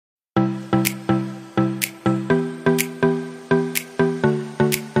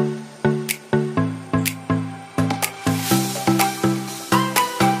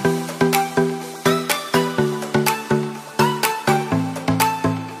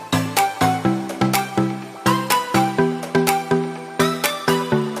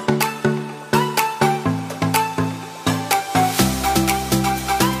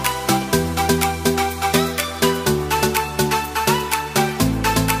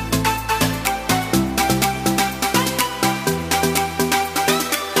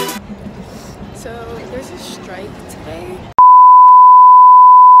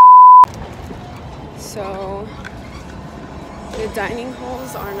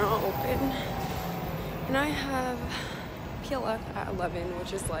are all open. And I have PLF at 11,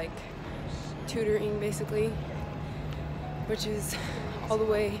 which is like tutoring basically, which is all the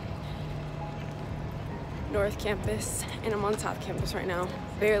way North Campus, and I'm on South Campus right now.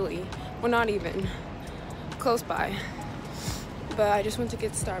 Barely, well not even, close by. But I just went to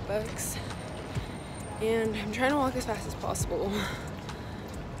get Starbucks and I'm trying to walk as fast as possible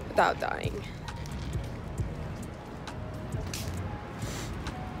without dying.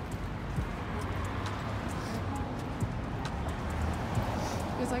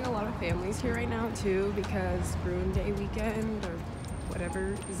 There's like a lot of families here right now too because Bruin Day weekend or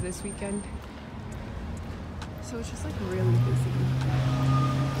whatever is this weekend. So it's just like really busy.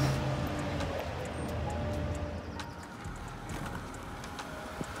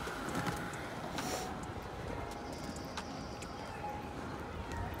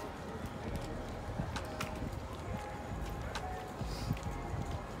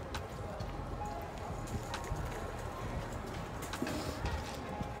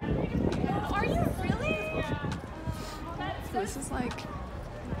 Are you really? Yeah. So this is like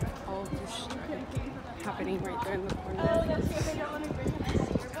all of this shit happening right there in the corner.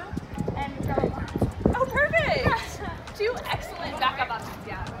 Oh, perfect! Two excellent backup options,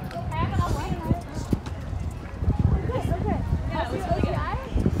 yeah. Okay. Yeah, it was really good.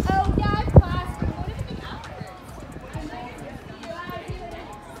 Oh, yeah, I have class. What did you think afterwards?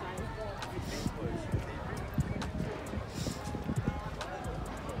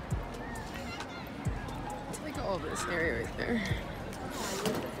 It's like all this area right there.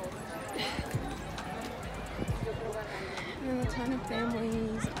 And a ton of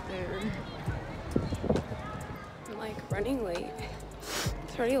families up there. I'm like running late.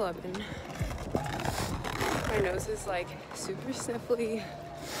 It's already 11. My nose is like super sniffly.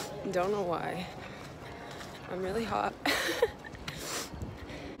 Don't know why. I'm really hot.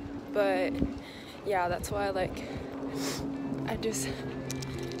 But yeah, that's why I just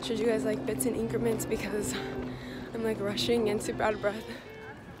showed you guys like bits and increments because I'm like rushing and super out of breath.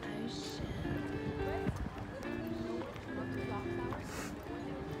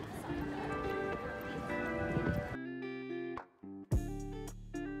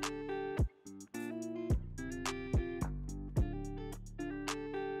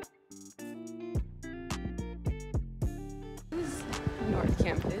 North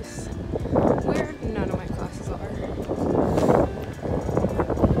Campus, where none of my classes are,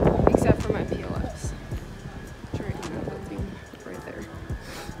 except for my PLS, which are right in that building, right there.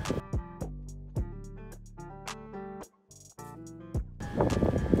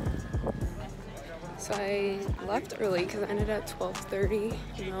 So I left early because I ended at 12:30,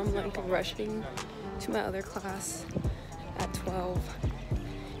 and now I'm like rushing to my other class at 12.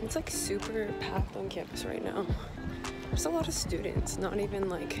 It's like super packed on campus right now. There's a lot of students, not even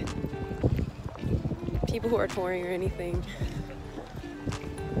like people who are touring or anything.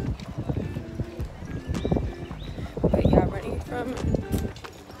 But yeah, running from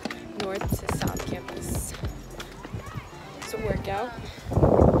North to South Campus. It's a workout.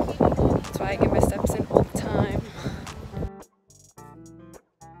 That's why I get my steps in all the time.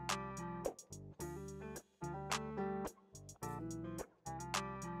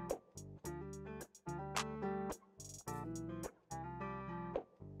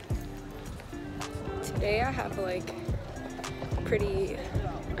 Today I have like pretty,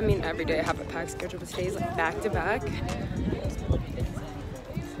 I mean every day I have a packed schedule, but today's like back to back.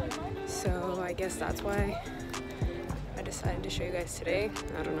 So I guess that's why I decided to show you guys today.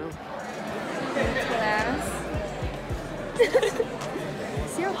 I don't know. Class.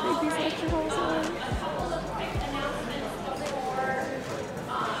 See how big these lecture halls are?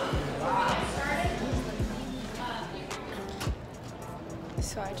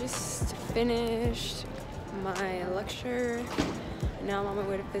 So I just finished my lecture. Now I'm on my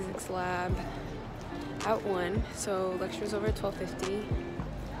way to physics lab at 1. So lecture's over at 12:50.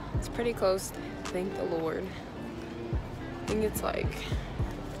 It's pretty close, thank the Lord. I think it's like,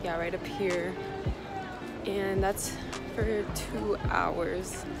 yeah, right up here. And that's for 2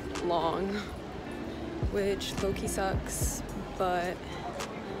 hours long, which low-key sucks, but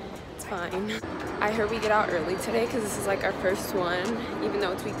it's fine. I heard we get out early today because this is like our first one, even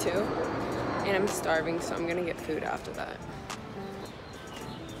though it's week 2. And I'm starving, so I'm gonna get food after that.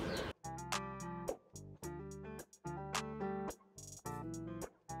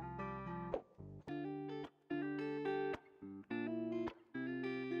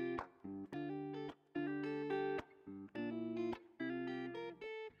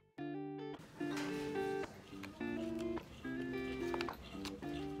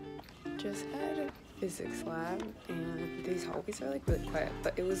 Just had physics lab, and these hallways are like really quiet,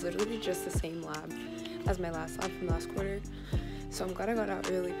 but it was literally just the same lab as my last lab from last quarter. So I'm glad I got out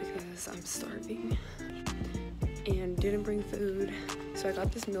early because I'm starving and didn't bring food. So I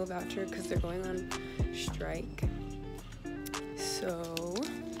got this meal voucher because they're going on strike. So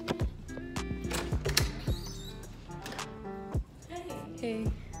hey,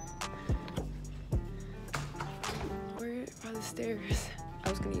 where are the stairs? I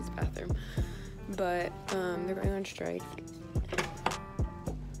was gonna use the bathroom, but they're going on strike.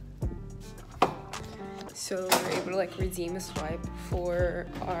 So we're able to like redeem a swipe for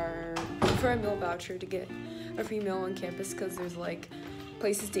our meal voucher to get a free meal on campus because there's like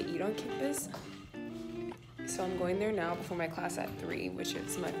places to eat on campus. So I'm going there now before my class at 3, which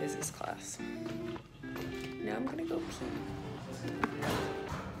is my physics class. Now I'm gonna go pee.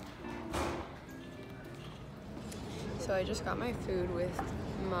 So I just got my food with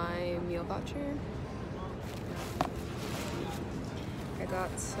my meal voucher. I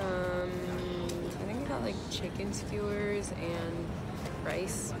got some, I think I got like chicken skewers and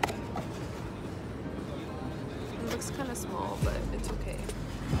rice. It looks kind of small, but it's okay.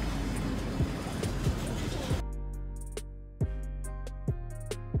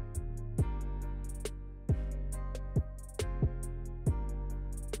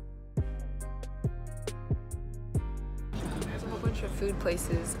 There's a whole bunch of food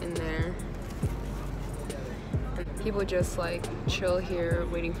places in there. People just like chill here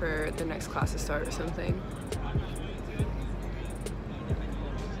waiting for the next class to start or something.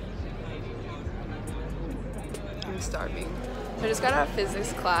 I'm starving. I just got out of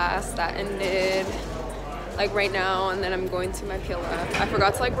physics class that ended like right now, and then I'm going to my PLF. I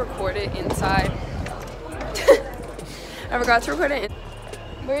forgot to like record it inside. I forgot to record it.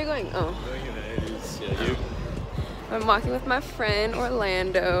 Where are you going? Oh. Yeah, you. I'm walking with my friend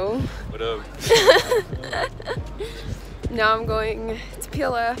Orlando. What up? Now I'm going to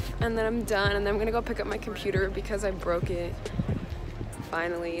PLF and then I'm done, and then I'm gonna go pick up my computer because I broke it.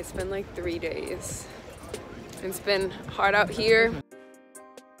 Finally, it's been like 3 days. It's been hard out here.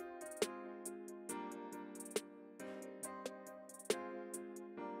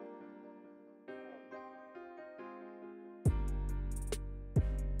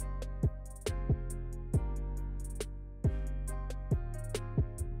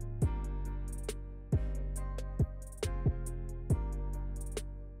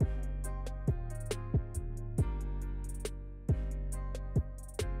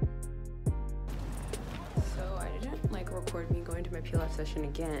 Record me going to my PLF session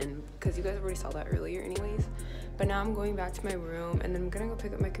again because you guys already saw that earlier anyways, but now I'm going back to my room and then I'm gonna go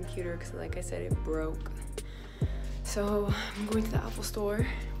pick up my computer because like I said, it broke. So I'm going to the Apple store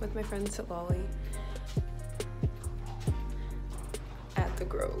with my friend Salali at the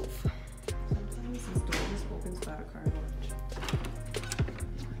Grove. Sometimes this door just opens without a car watch.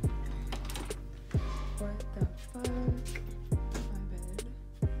 What the fuck?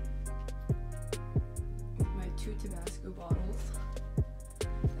 Tabasco bottles that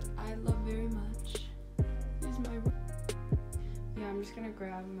I love very much. Here's my, yeah, I'm just gonna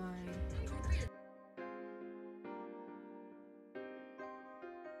grab my,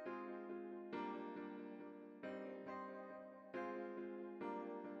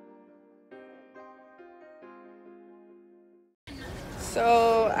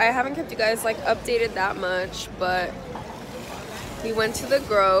 so I haven't kept you guys like updated that much, but we went to the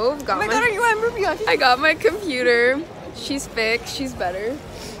Grove. Got God, are you amberrbianchi? I got my computer. She's fixed. She's better.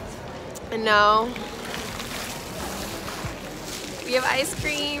 And now we have ice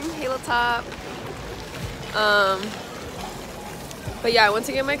cream, Halo Top. But yeah, I went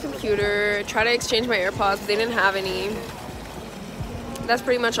to get my computer. Try to exchange my AirPods, but they didn't have any. That's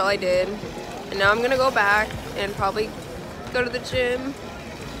pretty much all I did. And now I'm gonna go back and probably go to the gym.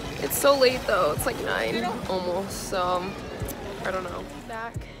 It's so late though. It's like 9 almost. So. I don't know.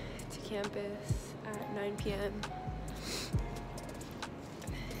 Back to campus at 9 p.m.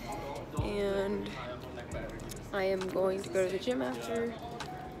 and I am going to go to the gym after.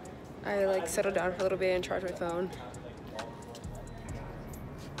 I like settle down for a little bit and charge my phone.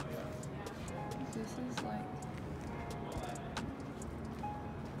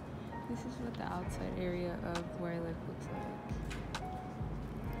 This is what the outside area of where I live looks like.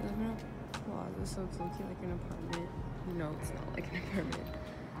 I live in a plaza, so it's looking like an apartment. No, it's not like an apartment,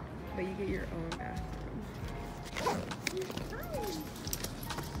 but you get your own bathroom.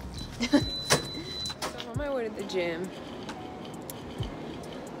 So I'm on my way to the gym,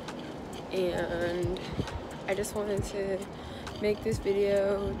 and I just wanted to make this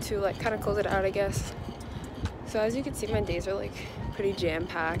video to like kind of close it out, I guess. So as you can see, my days are like pretty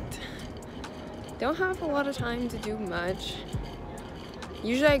jam-packed. don't have a lot of time to do much.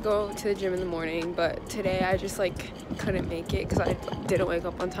 Usually I go to the gym in the morning, but today I just like couldn't make it because I didn't wake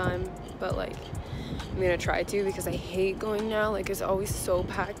up on time. But like I'm gonna try to, because I hate going now. Like it's always so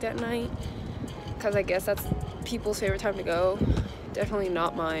packed at night, because I guess that's people's favorite time to go. Definitely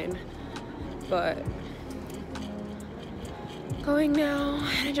not mine, but going now.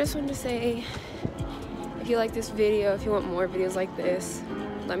 And I just wanted to say, if you like this video, if you want more videos like this,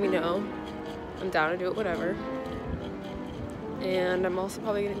 let me know. I'm down to do it, whatever. And I'm also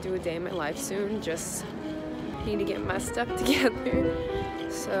probably gonna do a day in my life soon. Just need to get my stuff together.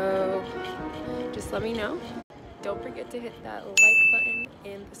 So just let me know. Don't forget to hit that like button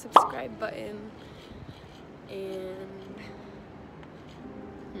and the subscribe button. And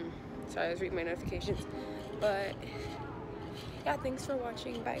sorry, I was reading my notifications. But yeah, thanks for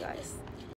watching. Bye guys.